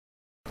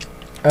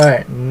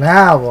Alright,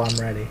 now I'm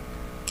ready.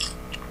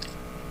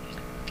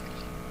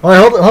 Wait,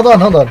 hold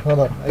on.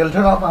 I gotta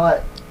turn off my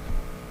light.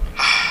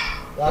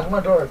 Lock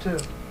my door too.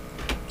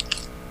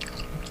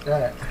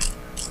 Alright.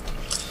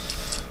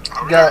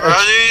 Are we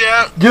ready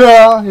yet?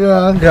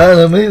 Yeah. Got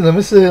it. Let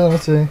me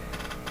see.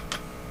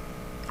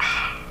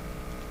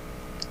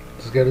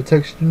 Just gotta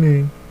text your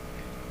name.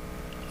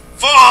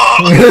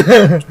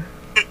 Fuck!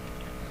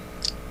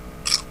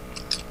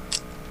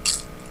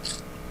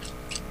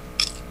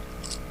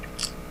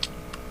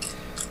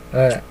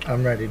 Alright,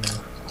 I'm ready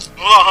now.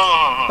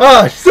 Oh,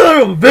 Oh,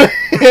 son of a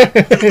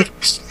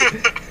bitch!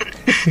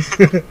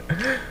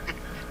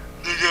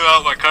 you get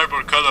out my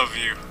cardboard cutout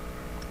view.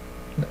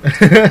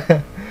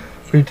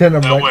 Pretend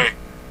I'm No right. way.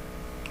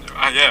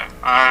 Yeah,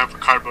 I have a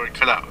cardboard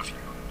cutout of you.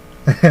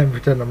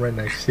 Pretend I'm right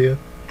next to you.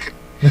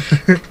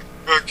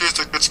 I guess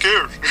I get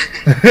scared.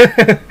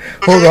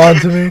 Hold on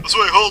to me. That's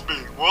why hold me.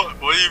 What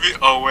do you mean?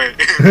 Oh, wait.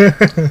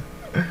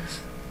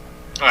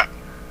 Alright.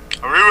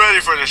 Are we ready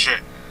for this shit?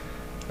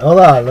 Hold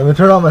on, let me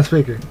turn on my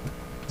speaker.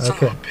 Son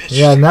Okay. of a bitch.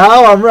 Yeah,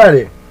 now I'm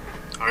ready.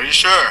 Are you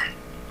sure?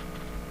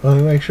 Let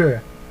me make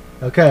sure.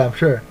 Okay, I'm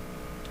sure.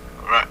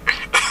 Alright.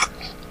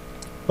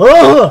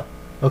 Oh!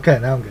 Okay,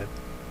 now I'm good.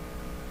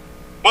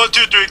 1,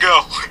 2, 3,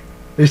 go.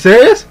 You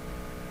serious?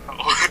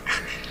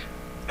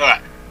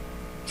 Alright.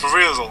 For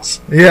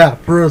reals. Yeah,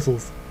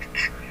 perusals.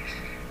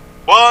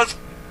 1,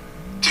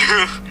 2.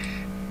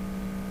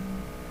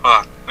 Hold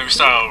on. Let me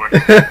start over.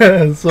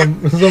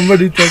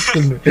 Somebody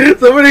texted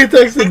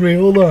me.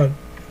 Hold on.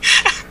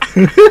 I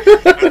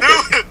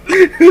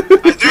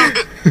do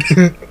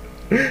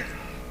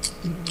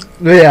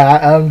it.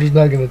 Yeah, I'm just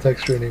not gonna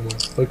text her anymore.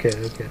 Okay.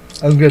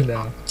 I'm good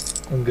now.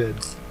 I'm good.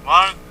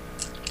 1,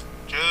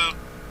 2,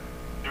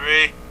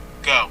 3,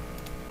 go.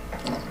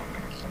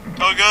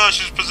 Oh god,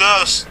 she's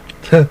possessed.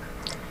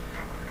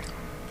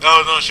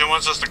 Oh no, she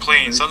wants us to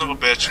clean. Son of a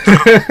bitch.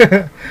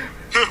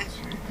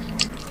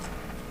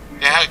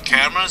 They had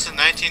cameras in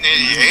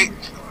 1988?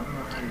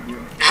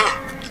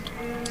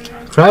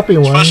 Crappy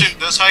ones. Especially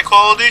this high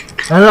quality?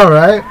 I know,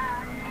 right?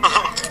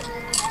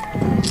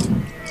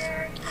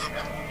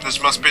 This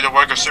must be the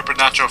work of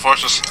supernatural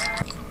forces.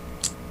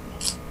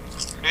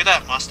 Look at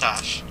that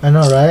mustache. I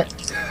know, right?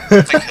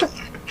 It's like Hitler.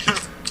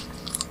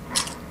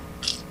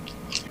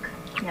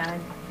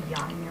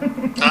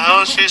 What the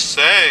hell is she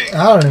saying?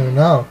 I don't even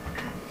know.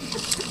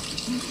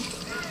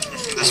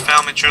 This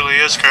family truly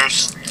is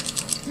cursed.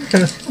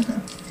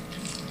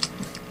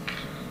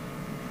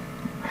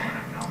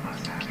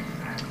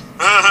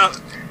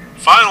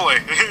 Finally!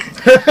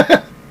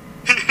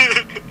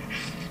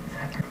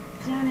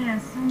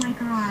 Janice, oh my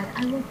god,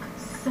 I look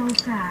so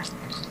fat.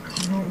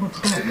 You don't look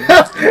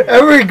good.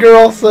 Every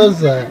girl says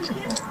that.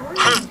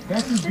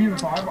 This is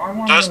beautiful. I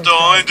want That's the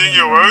only thing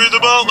you're worried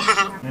about?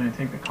 I'm gonna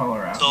take the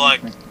color out. So,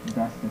 like, the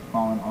dust is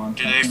falling on.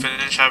 do they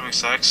finish having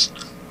sex?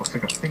 Looks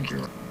like a figure.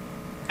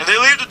 And they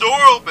leave the door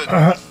open!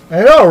 I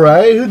know,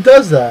 right? Who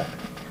does that?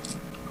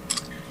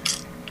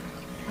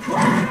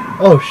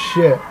 Oh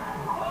shit!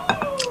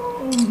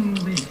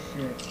 Holy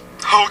shit!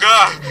 Oh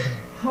god!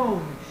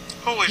 Holy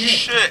Holy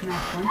shit!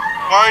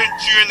 Why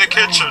aren't you in the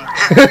kitchen?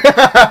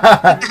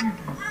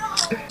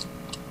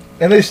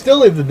 And they still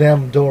leave the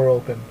damn door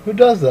open. Who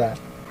does that?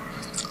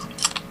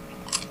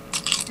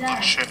 Oh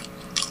shit.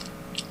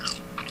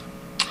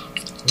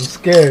 I'm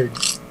scared.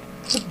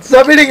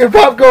 Stop eating your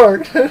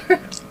popcorn!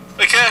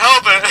 I can't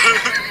help it!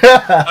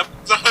 I'm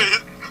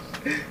excited.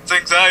 It's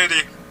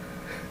anxiety.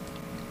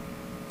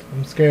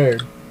 I'm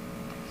scared.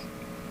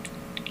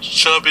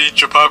 Shut up and eat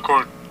your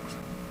popcorn.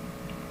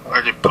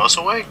 Are they buzz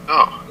away?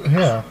 Oh.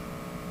 Yeah.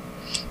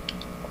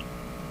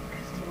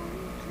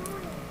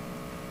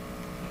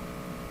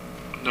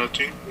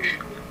 Nothing.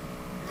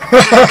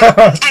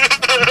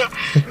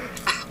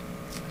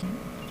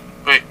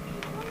 Wait.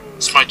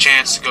 It's my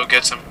chance to go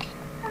get some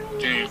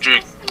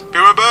drink. Be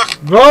right back.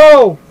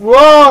 Go!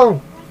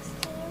 Run!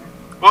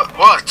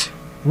 What?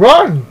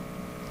 Run!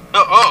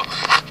 Oh.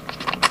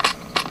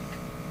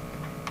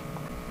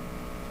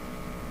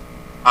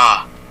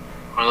 Ah.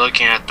 We're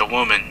looking at the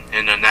woman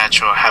in her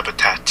natural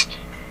habitat.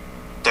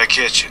 The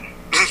kitchen.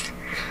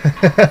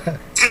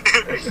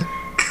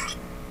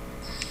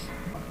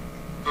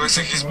 Looks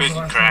like he's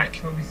making crack.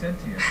 Toby said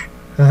to you.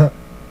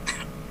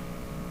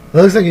 It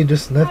looks like he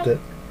just sniffed it.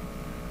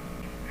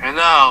 And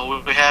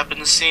now we happen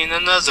to see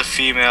another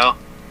female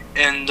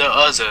in the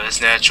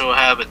other's natural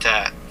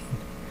habitat.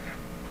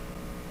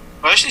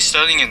 Why is she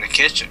studying in the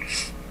kitchen?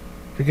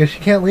 Because she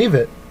can't leave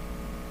it.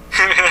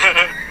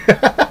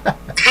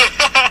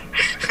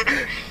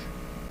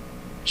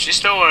 She's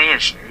still wearing her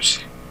shoes.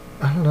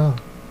 I don't know.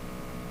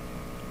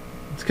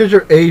 It's because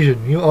you're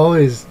Asian. You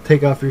always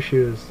take off your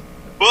shoes.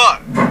 What?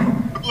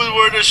 Who was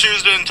wearing her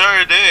shoes the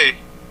entire day?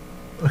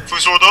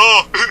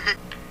 Fusoda!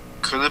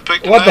 Could have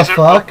picked a What the nicer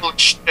fuck? couple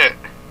shit.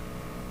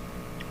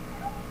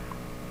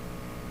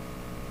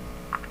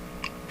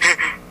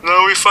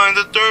 Now we find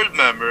a third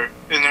member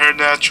in her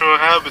natural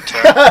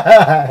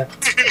habitat.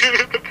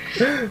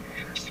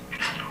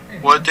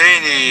 What they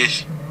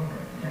need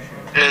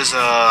is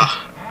a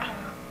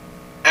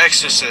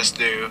exorcist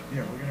dude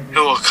Yeah, we're gonna be.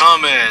 who will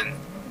come in,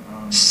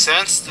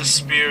 sense the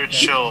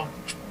spiritual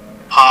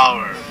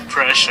power,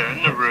 pressure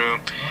in the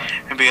room,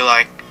 and be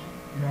like,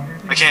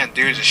 I can't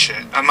do this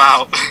shit. I'm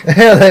out.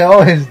 Yeah, they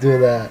always do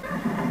that.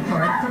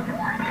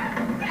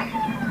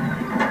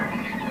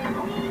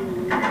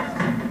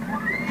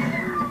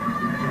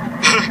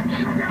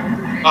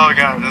 Oh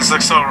god, this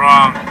looks so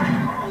wrong.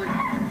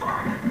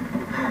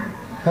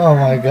 Oh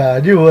my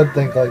god, you would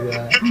think like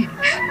that.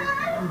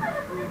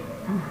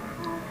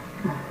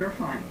 You're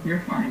fine. You're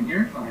fine.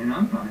 You're fine.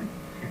 I'm fine.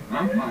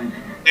 I'm fine.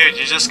 Dude,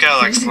 you just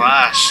got like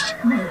slashed.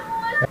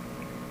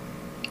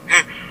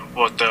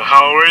 What the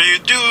hell are you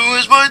doing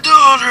with my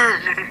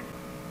daughter?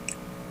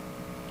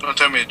 Don't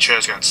tell me the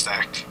chairs got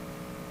stacked.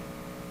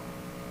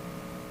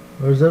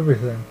 Where's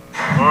everything?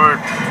 Lord.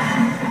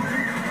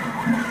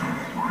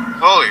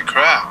 Holy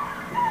crap.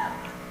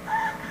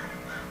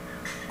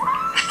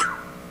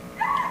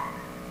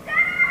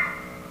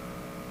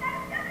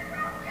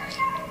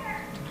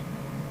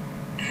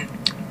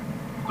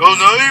 Oh,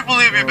 now you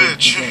believe me,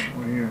 bitch.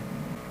 We're here.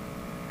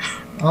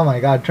 Oh my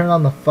god, turn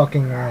on the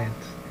fucking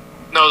lights.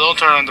 No, don't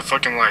turn on the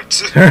fucking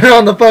lights. Turn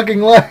on the fucking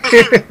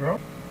light.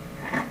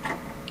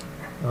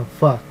 Oh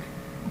fuck.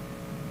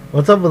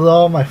 What's up with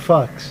all my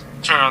fucks?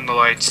 Turn on the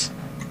lights.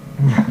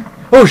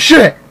 Oh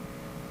shit!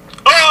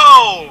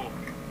 Oh!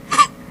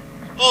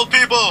 Old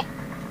people!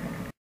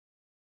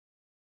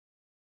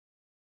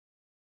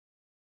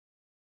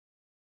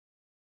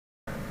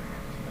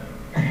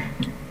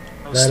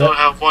 I still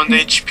have 1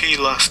 HP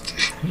left.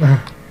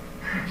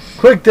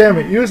 Quick, damn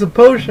it, use a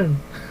potion.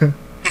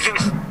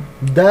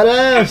 That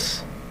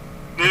ass.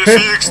 Need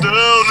Phoenix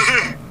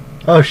down.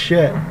 Oh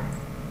shit.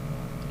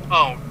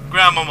 Oh,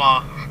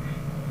 Grandmama.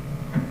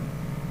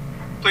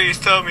 Please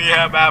tell me you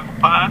have apple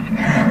pie.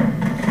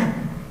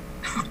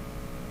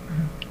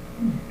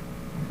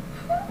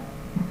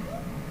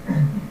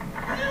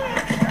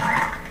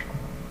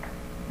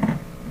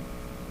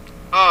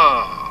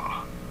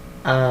 Oh.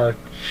 Ouch.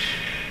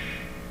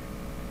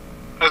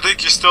 I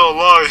think you're still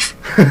alive.